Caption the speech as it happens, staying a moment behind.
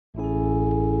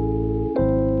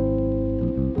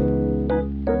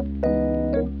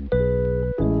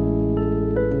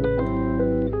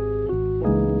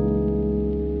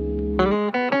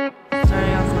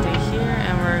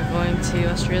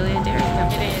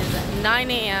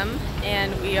9 a.m.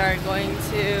 and we are going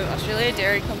to Australia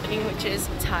Dairy Company, which is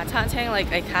Tang,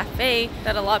 like a cafe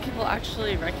that a lot of people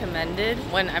actually recommended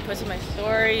when I posted my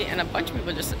story, and a bunch of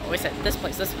people just always said this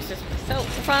place, this place, this place. So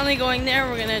we're finally going there.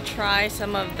 We're gonna try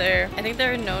some of their, I think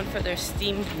they're known for their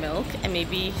steamed milk and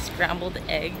maybe scrambled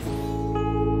eggs.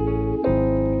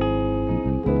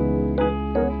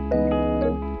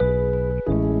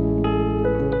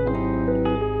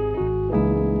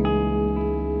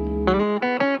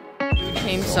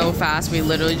 So fast, we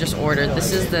literally just ordered.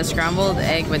 This is the scrambled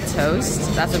egg with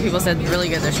toast. That's what people said, really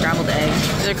good. They're scrambled egg.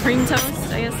 They're cream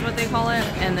toast, I guess is what they call it.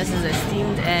 And this is a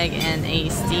steamed egg and a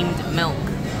steamed milk.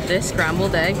 This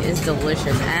scrambled egg is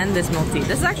delicious, and this milk tea.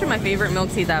 This is actually my favorite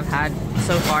milk tea that I've had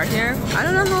so far here. I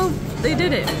don't know how they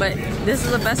did it, but this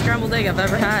is the best scrambled egg I've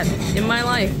ever had in my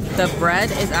life. The bread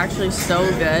is actually so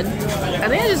good. I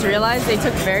think I just realized they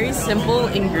took very simple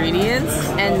ingredients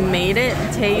and made it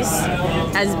taste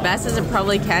as best as it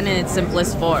probably can in its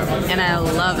simplest form, and I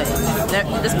love it.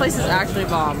 This place is actually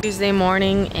bomb. Tuesday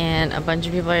morning, and a bunch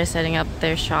of people are setting up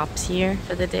their shops here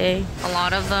for the day. A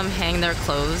lot of them hang their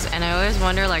clothes, and I always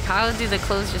wonder, like, how do the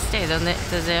clothes just stay? Does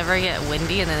it ever get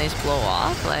windy and then they just blow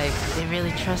off? Like, they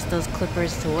really trust those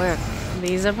clippers to work.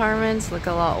 These apartments look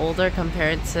a lot older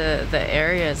compared to the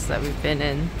areas that we've been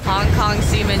in. Hong Kong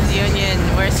Seamen's Union,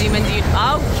 where Seamen's Union,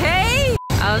 okay!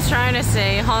 I was trying to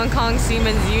say Hong Kong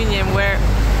Seamen's Union, where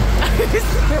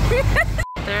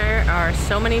there are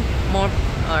so many more,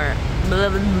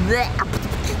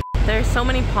 there's so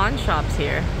many pawn shops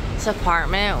here. This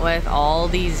apartment with all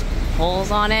these holes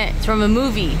on it, it's from a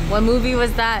movie. What movie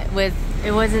was that with?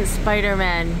 It wasn't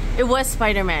Spider-Man. It was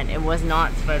Spider-Man. It was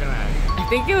not Spider-Man. I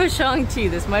think it was Shang-Chi.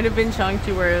 This might have been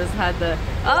Shang-Chi where it had the...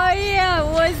 Oh yeah,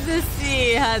 it was the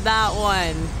sea. It had that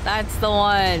one. That's the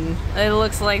one. It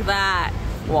looks like that.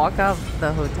 Walk out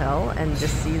the hotel and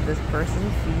just see this person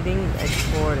feeding a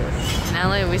tortoise. In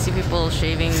LA, we see people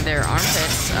shaving their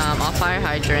armpits off fire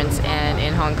hydrants, and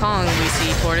in Hong Kong, we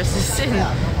see tortoises in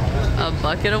a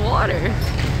bucket of water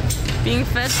being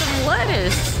fed some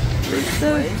lettuce. It's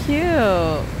so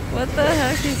cute. What the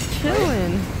heck is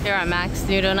chilling? Here at Max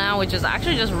Noodle now, which is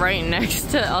actually just right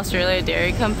next to Australia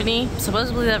Dairy Company.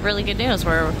 Supposedly they have really good noodles.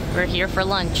 We're here for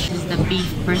lunch. This is the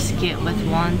beef brisket with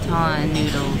wonton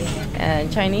noodles.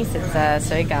 And Chinese, it's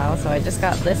soy gao, so I just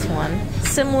got this one.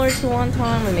 Similar to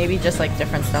wonton, but maybe just like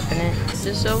different stuff in it. This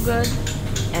is so good.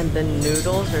 And the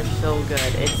noodles are so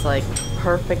good. It's like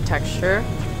perfect texture,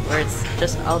 where it's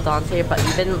just al dente, but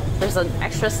even there's an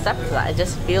extra step to that. I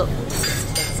just feel,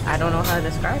 I don't know how to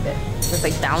describe it. It's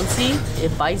like bouncy.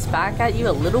 It bites back at you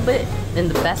a little bit in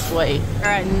the best way. We're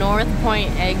at North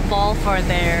Point Egg Ball for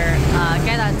their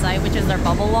Zai, which is their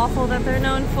bubble waffle that they're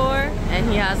known for. And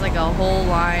he has like a whole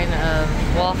line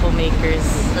of waffle makers,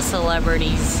 the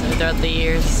celebrities throughout the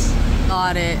years.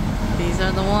 Got it. These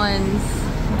are the ones.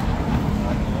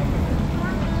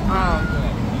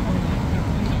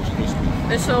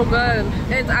 It's so good.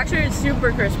 It's actually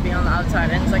super crispy on the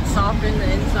outside and it's like soft in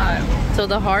the inside. So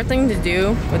the hard thing to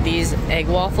do with these egg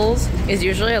waffles is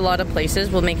usually a lot of places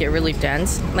will make it really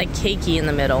dense, like cakey in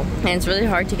the middle. And it's really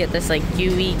hard to get this like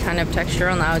gooey kind of texture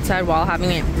on the outside while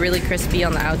having it really crispy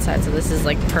on the outside. So this is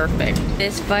like perfect.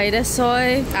 This Vita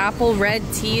Soy apple red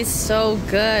tea is so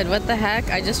good. What the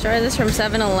heck? I just tried this from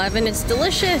 7-Eleven. It's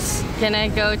delicious. Can I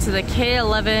go to the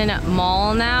K11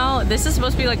 mall now? This is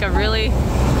supposed to be like a really...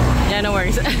 Yeah, no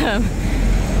worries.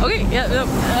 Okay, yeah,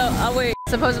 I'll wait.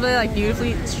 Supposedly like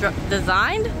beautifully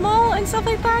designed mall and stuff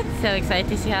like that. So excited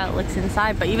to see how it looks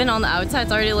inside. But even on the outside,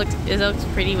 it looks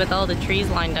pretty with all the trees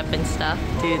lined up and stuff.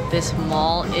 Dude, this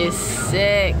mall is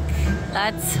sick.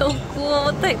 That's so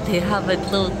cool. They have a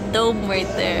little dome right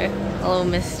there. Hello,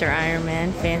 Mr. Iron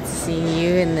Man. Fancy seeing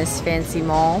you in this fancy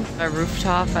mall. A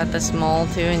rooftop at this mall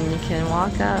too, and you can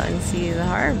walk out and see the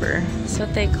harbor. That's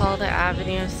what they call the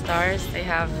Avenue of Stars. They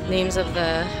have names of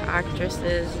the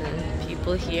actresses and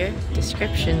people here.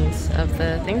 Descriptions of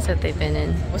the things that they've been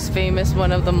in. Most famous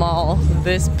one of them all,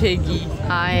 this piggy.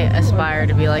 I aspire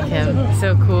to be like him.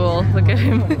 So cool. Look at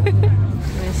him.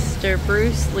 Mr.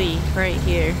 Bruce Lee right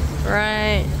here.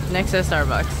 Right next to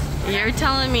Starbucks. You're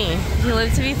telling me he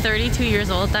lived to be 32 years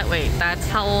old? That's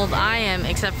how old I am,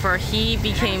 except for he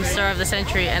became Star of the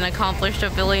Century and accomplished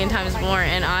a billion times more,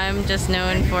 and I'm just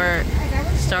known for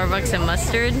Starbucks and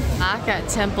mustard. Back at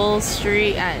Temple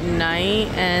Street at night,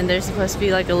 and there's supposed to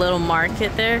be like a little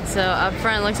market there. So up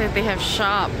front looks like they have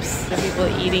shops. There are people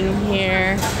eating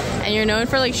here. And you're known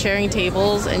for like sharing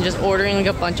tables and just ordering like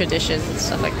a bunch of dishes and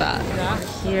stuff like that.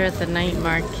 Here at the night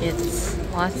markets,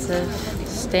 lots of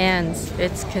stands.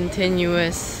 It's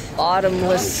continuous,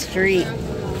 bottomless street.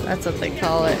 That's what they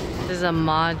call it. This is a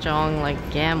mahjong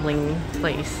like gambling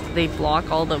place. They block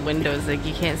all the windows, like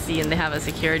you can't see, and they have a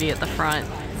security at the front.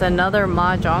 It's another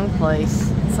mahjong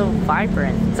place. It's so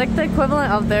vibrant. It's like the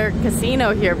equivalent of their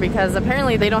casino here, because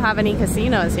apparently they don't have any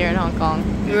casinos here in Hong Kong.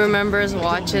 Who remembers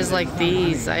watches like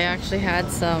these? I actually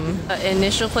had some. The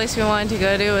initial place we wanted to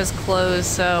go to was closed,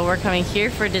 so we're coming here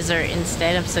for dessert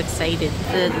instead. I'm so excited.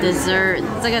 The dessert,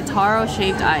 it's like a taro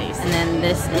shaped ice, and then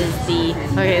this is the,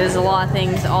 okay, there's a lot of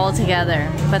things all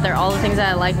together, but they're all the things that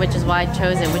I like, which is why I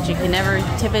chose it, which you can never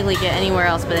typically get anywhere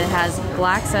else. But it has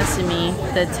black sesame,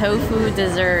 the tofu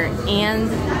dessert, and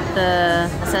the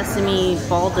sesame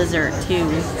ball dessert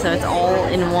too, so it's all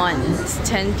in one. It's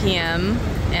 10 p.m.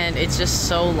 and it's just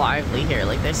so lively here.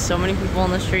 Like there's so many people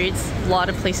on the streets, a lot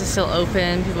of places still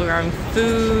open, people are grabbing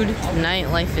food.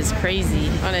 Nightlife is crazy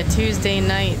on a Tuesday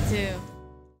night too.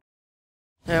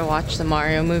 I watched the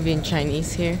Mario movie in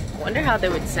Chinese here. I wonder how they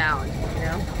would sound, you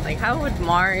know? Like how would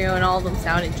Mario and all of them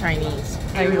sound in Chinese?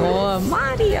 Like, oh,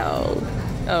 Mario!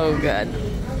 Oh god.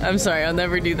 I'm sorry, I'll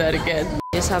never do that again.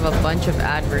 I just have a bunch of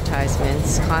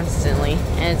advertisements constantly,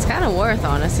 and it's kind of worth,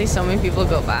 honestly. So many people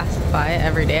go by it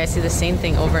every day. I see the same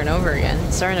thing over and over again.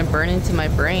 It's starting to burn into my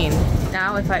brain.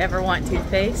 Now, if I ever want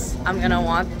toothpaste, I'm gonna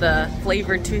want the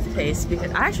flavored toothpaste,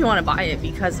 because I actually want to buy it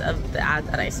because of the ad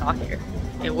that I saw here.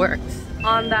 It works.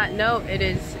 On that note, it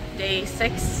is day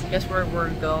 6. Guess where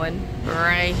we're going?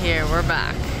 Right here, we're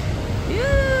back.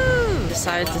 Woo!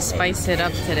 Decided to spice it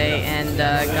up today and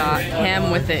got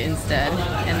ham with it instead,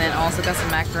 and then also got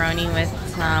some macaroni with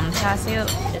some casio.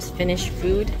 Just finished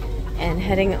food and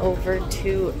heading over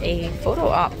to a photo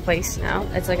op place now.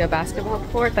 It's like a basketball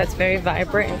court that's very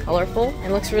vibrant and colorful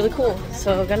and looks really cool,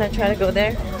 so I'm gonna try to go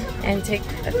there and take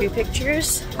a few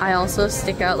pictures. I also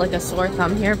stick out like a sore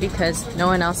thumb here because no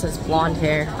one else has blonde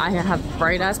hair. I have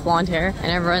bright ass blonde hair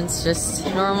and everyone's just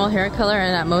normal hair color,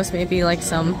 and at most maybe like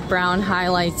some brown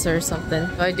highlights or something.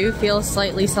 So I do feel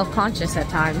slightly self-conscious at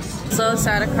times. So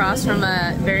sat across from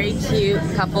a very cute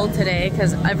couple today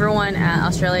because everyone at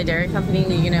Australia Dairy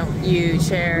Company, you know, you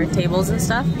share tables and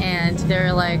stuff, and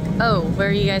they're like, oh, where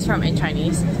are you guys from, in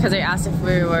Chinese, because they asked if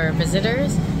we were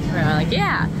visitors. We were like,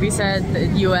 yeah. We said the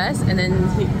US, and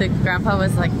then the grandpa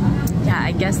was like, yeah,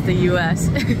 I guess the US.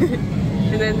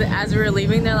 And then as we were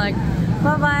leaving, they're like,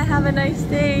 bye-bye, have a nice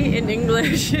day, in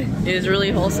English. It was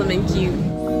really wholesome and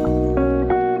cute.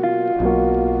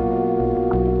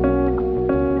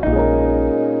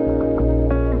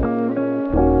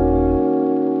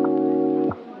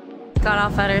 Got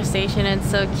off at our station, and it's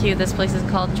so cute. This place is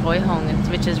called Choi Hong,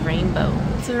 which is rainbow.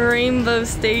 It's a rainbow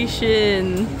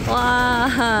station.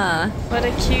 Wow, what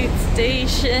a cute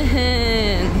station.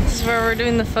 This is where we're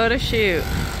doing the photo shoot.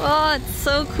 Oh, it's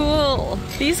so cool.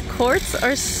 These courts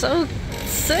are so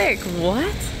sick.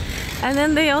 What? And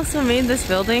then they also made this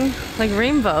building like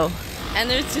rainbow. And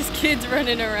there's just kids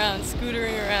running around,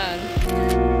 scootering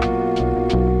around.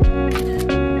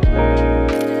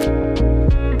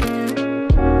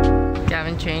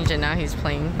 Changed, and now he's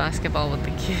playing basketball with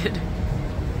the kid.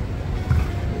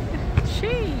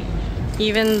 Sheesh.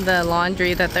 Even the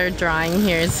laundry that they're drying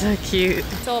here is so cute.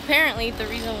 So apparently the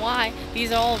reason why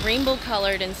these are all rainbow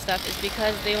colored and stuff is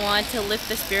because they want to lift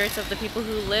the spirits of the people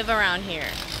who live around here.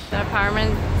 The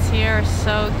apartments here are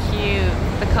so cute.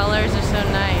 The colors are so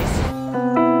nice.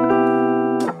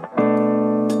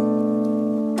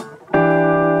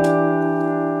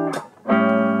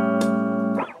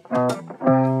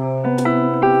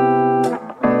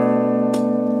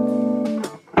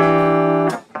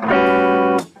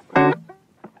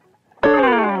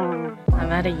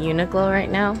 Uniqlo right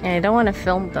now, and I don't want to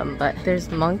film them, but there's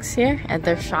monks here and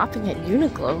they're shopping at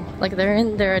Uniqlo. Like they're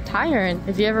in their attire, and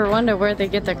if you ever wonder where they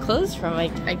get their clothes from, I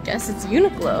guess it's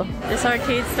Uniqlo. This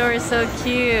arcade store is so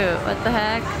cute. What the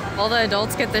heck? All the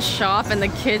adults get to shop and the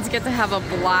kids get to have a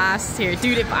blast here.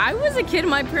 Dude, if I was a kid and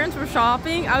my parents were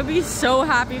shopping, I would be so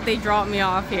happy if they dropped me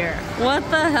off here. What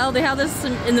the hell? They have this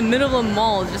in the middle of a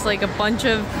mall, just like a bunch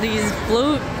of these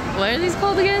what are these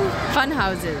called again? Fun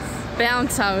houses.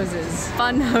 Bounce houses,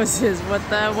 fun houses, what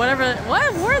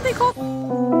are they called?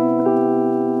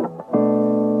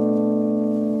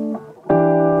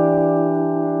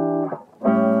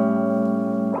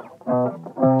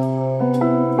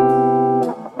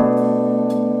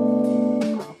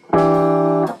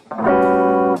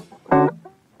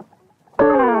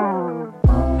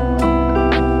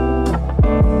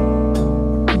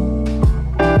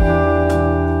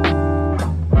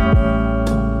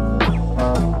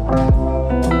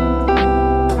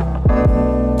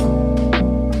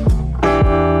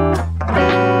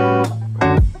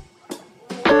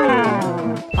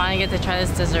 Get to try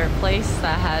this dessert place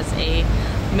that has a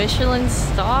Michelin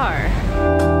star.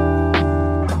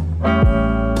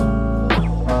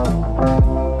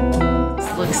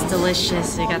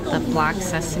 delicious. We got the black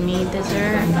sesame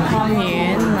dessert,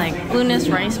 like glutinous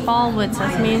rice ball with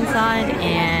sesame inside,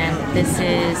 and this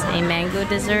is a mango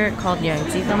dessert called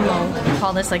yvonnie. We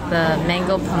call this like the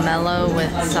mango pomelo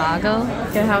with sago.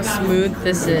 Look at how smooth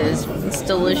this is. It's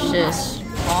delicious.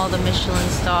 All the Michelin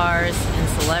stars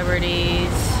and celebrities.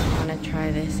 I want to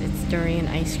try this. It's durian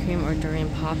ice cream or durian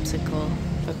popsicle.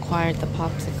 Acquired the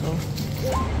popsicle.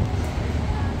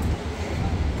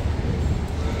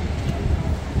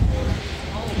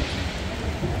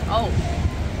 Oh,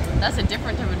 that's a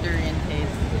different type of durian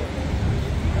taste.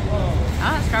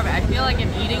 I don't describe it. I feel like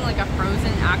I'm eating like a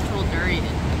frozen actual durian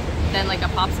than like a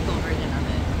popsicle version of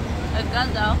it. It's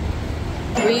good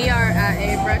though. We are at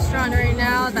a restaurant right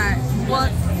now that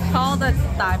was called the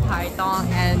Thai Pai Dong,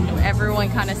 and everyone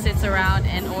kind of sits around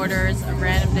and orders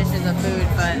random dishes of food,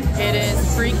 but it is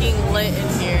freaking lit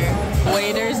in here.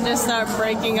 Waiters just start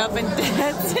breaking up and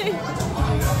dancing.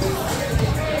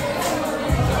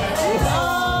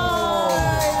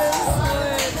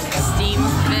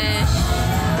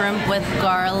 With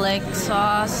garlic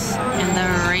sauce and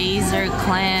the razor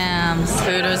clams.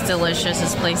 Food was delicious.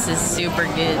 This place is super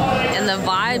good. And the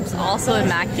vibes also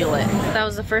immaculate. That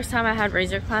was the first time I had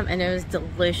razor clam and it was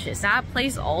delicious. That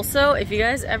place also, if you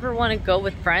guys ever want to go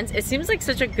with friends, it seems like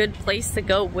such a good place to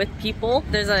go with people.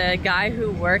 There's a guy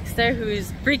who works there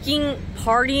who's freaking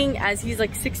partying as he's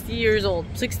like 60 years old,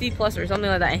 60 plus or something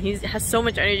like that. And he has so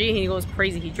much energy and he goes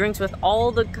crazy. He drinks with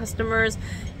all the customers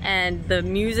and the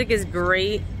music is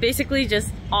great. Basically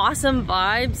just awesome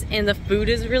vibes, and the food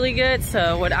is really good,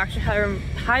 so would actually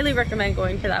highly recommend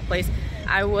going to that place.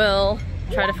 I will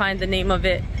try to find the name of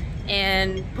it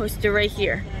and post it right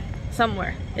here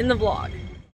somewhere in the vlog.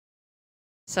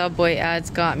 Subway ads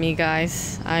got me,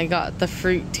 guys. I got the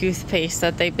fruit toothpaste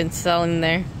that they've been selling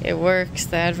there. It works.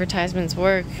 The advertisements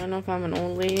work. I don't know if I'm an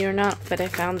old lady or not, but I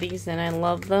found these and I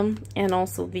love them. And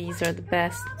also these are the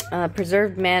best.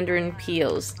 Preserved mandarin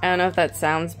peels. I don't know if that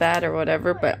sounds bad or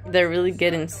whatever, but they're really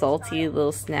good and salty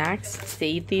little snacks. I used to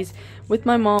eat these with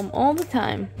my mom all the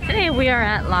time. Today we are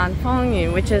at Lan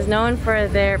Fengyu, which is known for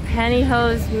their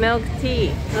pantyhose milk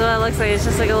tea. So that looks like it's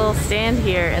just like a little stand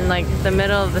here in like the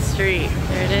middle of the street.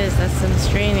 There it is. That's him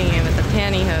straining it with the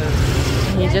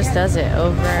pantyhose. He just does it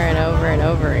over and over and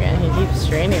over again. He keeps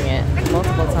straining it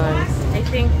multiple times. I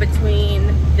think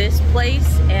between this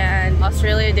place and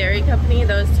Australia Dairy Company,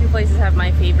 those two places have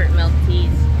my favorite milk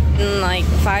teas. In like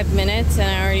 5 minutes and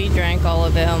I already drank all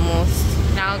of it almost.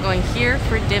 Now going here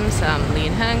for dim sum.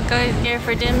 Lin Heng goes here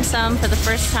for dim sum for the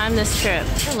first time this trip.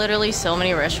 There are literally so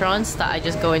many restaurants that I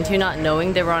just go into not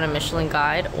knowing they were on a Michelin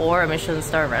guide or a Michelin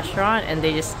star restaurant, and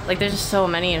they just, like, there's just so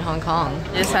many in Hong Kong.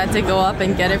 I just had to go up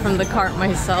and get it from the cart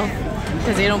myself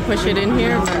because they don't push it in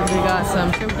here. But we got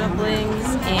some shrimp dumplings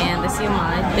and the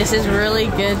siomai. This is really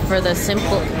good for the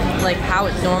simple, like how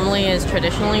it normally is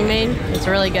traditionally made. It's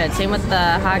really good. Same with the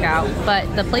hagao,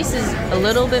 but the place is a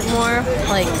little bit more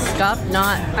like scuffed.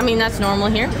 I mean, that's normal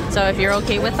here. So if you're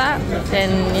okay with that,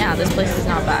 then yeah, this place is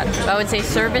not bad. But I would say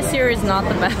service here is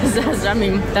not the best. I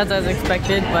mean, that's as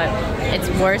expected, but it's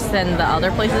worse than the other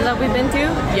places that we've been to.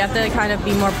 You have to kind of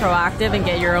be more proactive and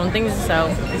get your own things. So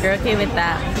if you're okay with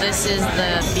that, this is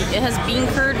it has bean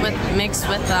curd mixed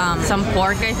with some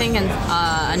pork, I think, and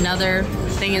another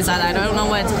thing inside. I don't know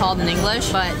what it's called in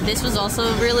English, but this was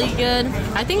also really good.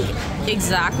 I think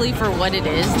exactly for what it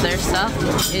is, their stuff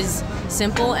is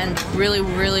simple and really,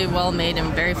 really well made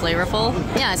and very flavorful.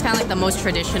 Yeah, it's kind of like the most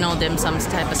traditional dim sum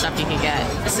type of stuff you can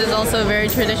get. This is also very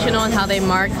traditional in how they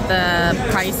mark the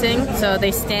pricing. So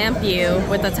they stamp you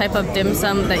with the type of dim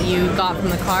sum that you got from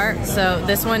the cart. So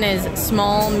this one is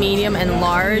small, medium, and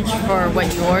large for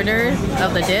what you ordered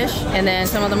of the dish. And then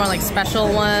some of them are like special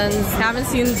ones. I haven't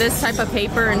seen this type of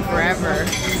paper in forever.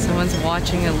 Someone's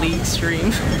watching a league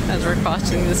stream as we're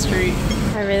crossing the street.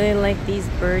 I really like these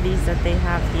birdies that they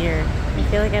have here. I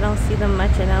feel like I don't see them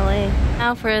much in LA.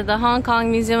 Now for the Hong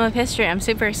Kong Museum of History. I'm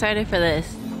super excited for this.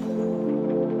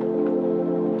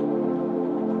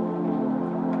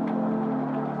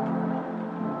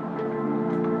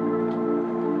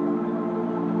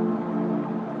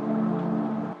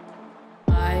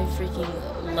 I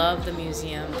freaking love the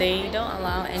museum. They don't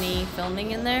allow any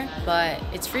filming in there, but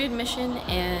it's free admission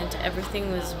and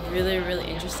everything was really, really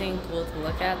interesting, cool to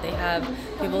look at. They have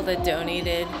people that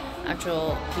donated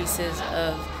actual pieces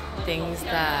of things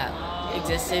that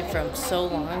existed from so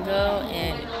long ago,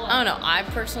 and I don't know, I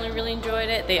personally really enjoyed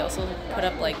it. They also put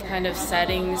up like kind of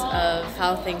settings of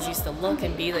how things used to look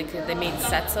and be. Like they made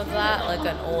sets of that, like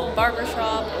an old barber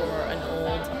shop or an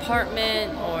old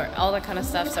apartment or all that kind of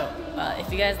stuff. So if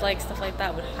you guys like stuff like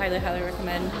that, would highly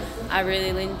recommend. I really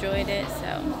enjoyed it.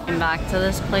 So I'm back to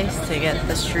this place to get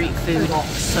the street food.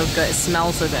 So good, it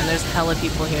smells so good, and there's hella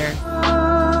people here.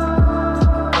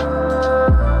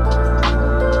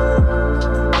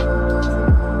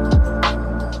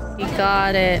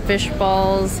 Got it. Fish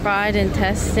balls, fried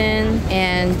intestine,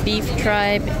 and beef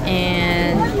tripe,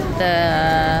 and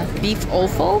the beef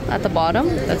offal at the bottom.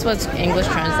 That's what's English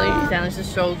translated. Damn, this is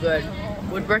so good.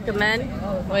 Would recommend.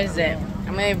 What is it?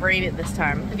 I'm gonna rate it this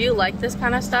time. If you like this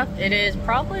kind of stuff, it is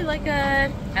probably like I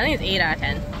think it's 8 out of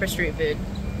 10 for street food.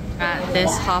 At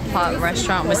this hot pot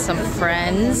restaurant with some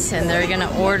friends, and they're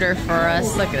gonna order for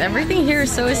us. Look, everything here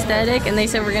is so aesthetic, and they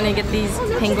said we're gonna get these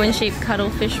penguin-shaped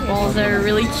cuttlefish balls that are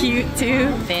really cute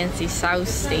too. Fancy South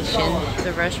Station.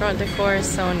 The restaurant decor is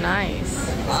so nice.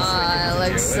 Ah, it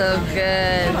looks so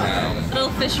good.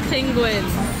 Little fish penguin.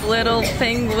 Little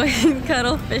penguin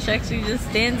cuttlefish actually just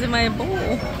stands in my bowl.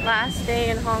 Last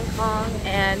day in Hong Kong,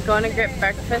 and going to get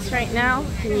breakfast right now.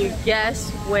 Can you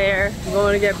guess where I'm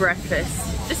going to get breakfast?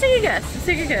 Just take a guess. Just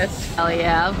take a guess. Oh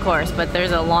yeah, of course, but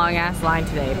there's a long ass line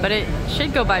today. But it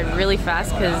should go by really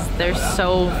fast because they're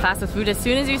so fast with food. As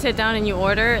soon as you sit down and you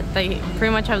order, they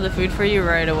pretty much have the food for you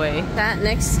right away. Sat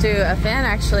next to a fan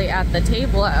actually at the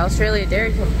table at Australia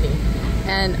Dairy Company.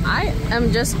 And I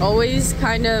am just always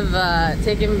kind of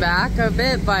taken back a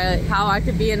bit by how I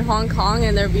could be in Hong Kong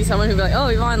and there'd be someone who'd be like, oh,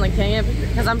 Yvonne, like, can you get a picture?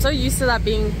 Because I'm so used to that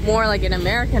being more like in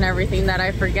America and everything that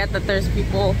I forget that there's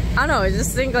people, I don't know, I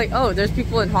just think like, oh, there's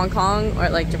people in Hong Kong or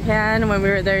like Japan when we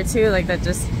were there too, like that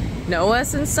just know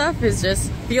us and stuff. Is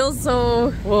just feels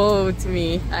so whoa to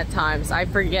me at times. I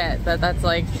forget that that's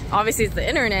like, obviously it's the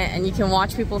internet and you can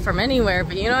watch people from anywhere,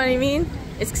 but you know what I mean?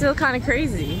 It's still kind of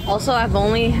crazy. Also, I've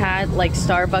only had like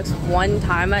Starbucks one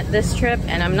time at this trip,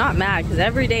 and I'm not mad because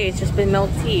every day it's just been milk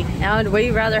tea. And I would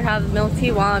way rather have milk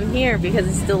tea while I'm here because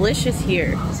it's delicious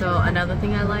here. So another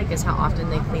thing I like is how often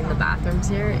they clean the bathrooms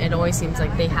here. It always seems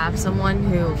like they have someone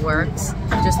who works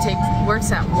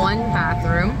at one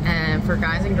bathroom and for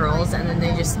guys and girls, and then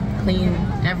they just clean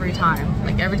every time.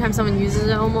 Like every time someone uses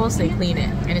it almost, they clean it.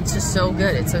 And it's just so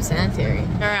good. It's so sanitary.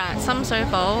 We're at Some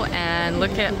Sopo and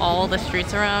look at all the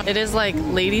streets around. It is like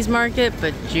ladies market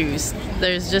but juice.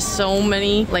 There's just so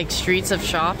many like streets of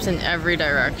shops in every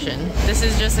direction. This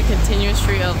is just a continuous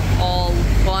street of all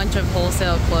bunch of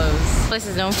wholesale clothes. This place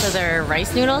is known for their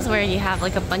rice noodles where you have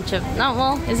like a bunch of, not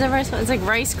well, is it rice? It's like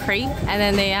rice crepe, and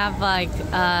then they have like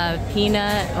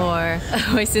peanut or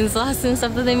hoisin sauce and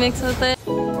stuff that they mix with it.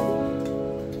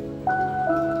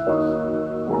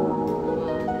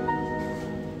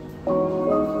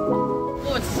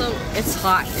 It's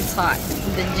hot, it's hot.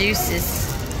 The juice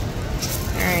is,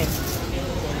 all right.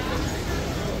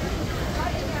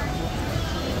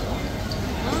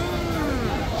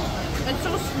 It's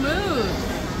so smooth.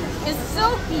 It's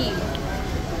silky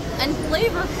and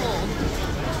flavorful.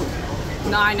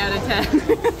 9 out of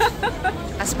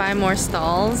 10. Let's buy more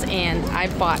stalls, and I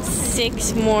bought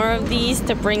 6 more of these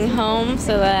to bring home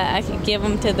so that I could give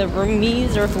them to the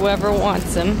roomies or whoever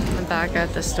wants them. I'm back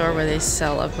at the store where they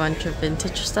sell a bunch of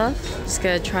vintage stuff. Just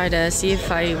gonna try to see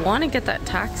if I want to get that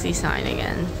taxi sign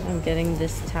again. I'm getting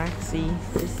this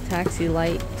taxi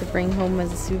light to bring home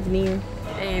as a souvenir.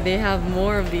 Hey, they have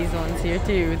more of these ones here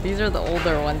too. These are the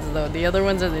older ones though. The other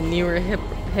ones are the newer hip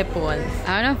ones.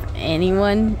 I don't know if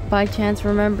anyone by chance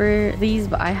remember these,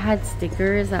 but I had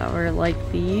stickers that were like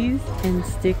these and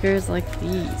stickers like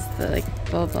these, the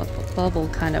like bubble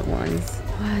kind of ones.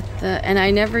 What the? And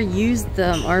I never used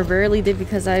them, or rarely did,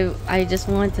 because I just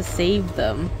wanted to save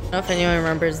them. I don't know if anyone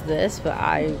remembers this, but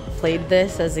I played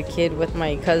this as a kid with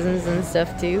my cousins and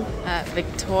stuff too. At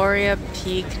Victoria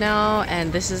Peak now,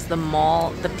 and this is the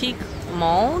mall, the Peak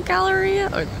Mall Galleria,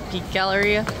 or the Peak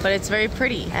Galleria, but it's very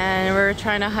pretty. And we're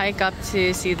trying to hike up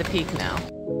to see the peak now.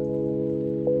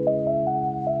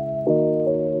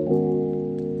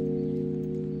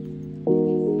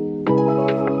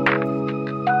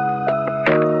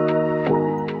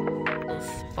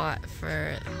 Spot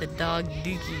for the dog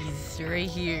dookies right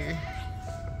here.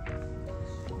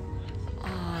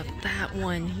 Oh, that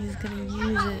one, he's gonna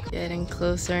use it. Getting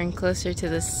closer and closer to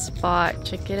the spot.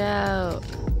 Check it out.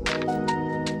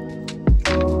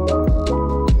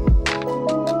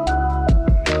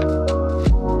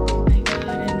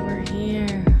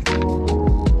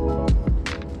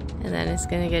 It's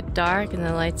gonna get dark and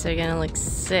the lights are gonna look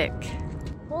sick.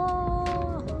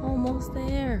 Whoa, almost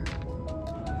there.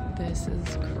 This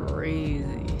is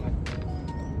crazy.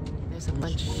 There's a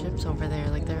bunch of ships over there,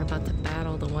 like they're about to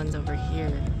battle the ones over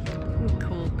here.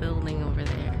 Cool building over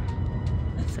there.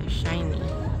 It's so shiny.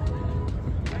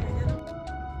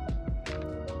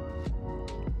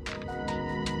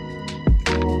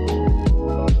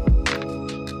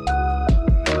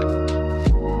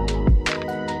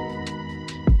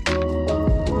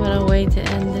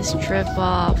 this trip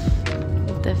off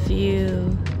with the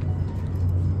view.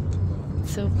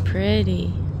 It's so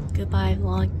pretty. Goodbye,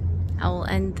 vlog. I will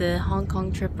end the Hong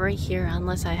Kong trip right here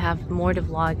unless I have more to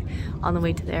vlog on the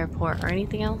way to the airport or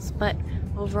anything else. But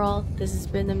overall, this has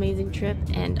been an amazing trip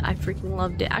and I freaking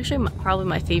loved it. Actually, probably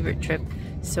my favorite trip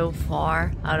so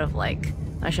far out of like,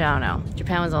 actually, I don't know.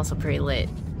 Japan was also pretty lit.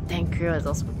 Dang, Korea was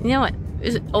also, you know what? It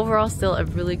was overall still a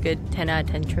really good 10 out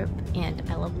of 10 trip and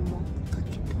I love them all. Look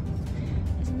at them.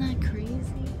 Isn't that crazy?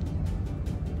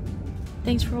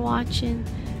 Thanks for watching,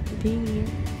 being here.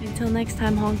 Until next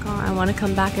time, Hong Kong, I want to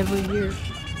come back every year.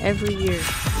 Every year.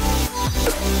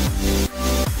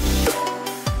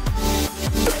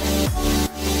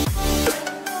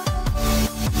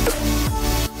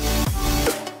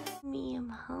 I'm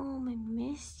home. I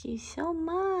missed you so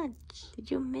much.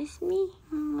 Did you miss me?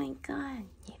 Oh my god,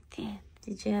 you did.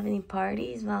 Did you have any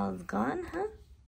parties while I was gone, huh?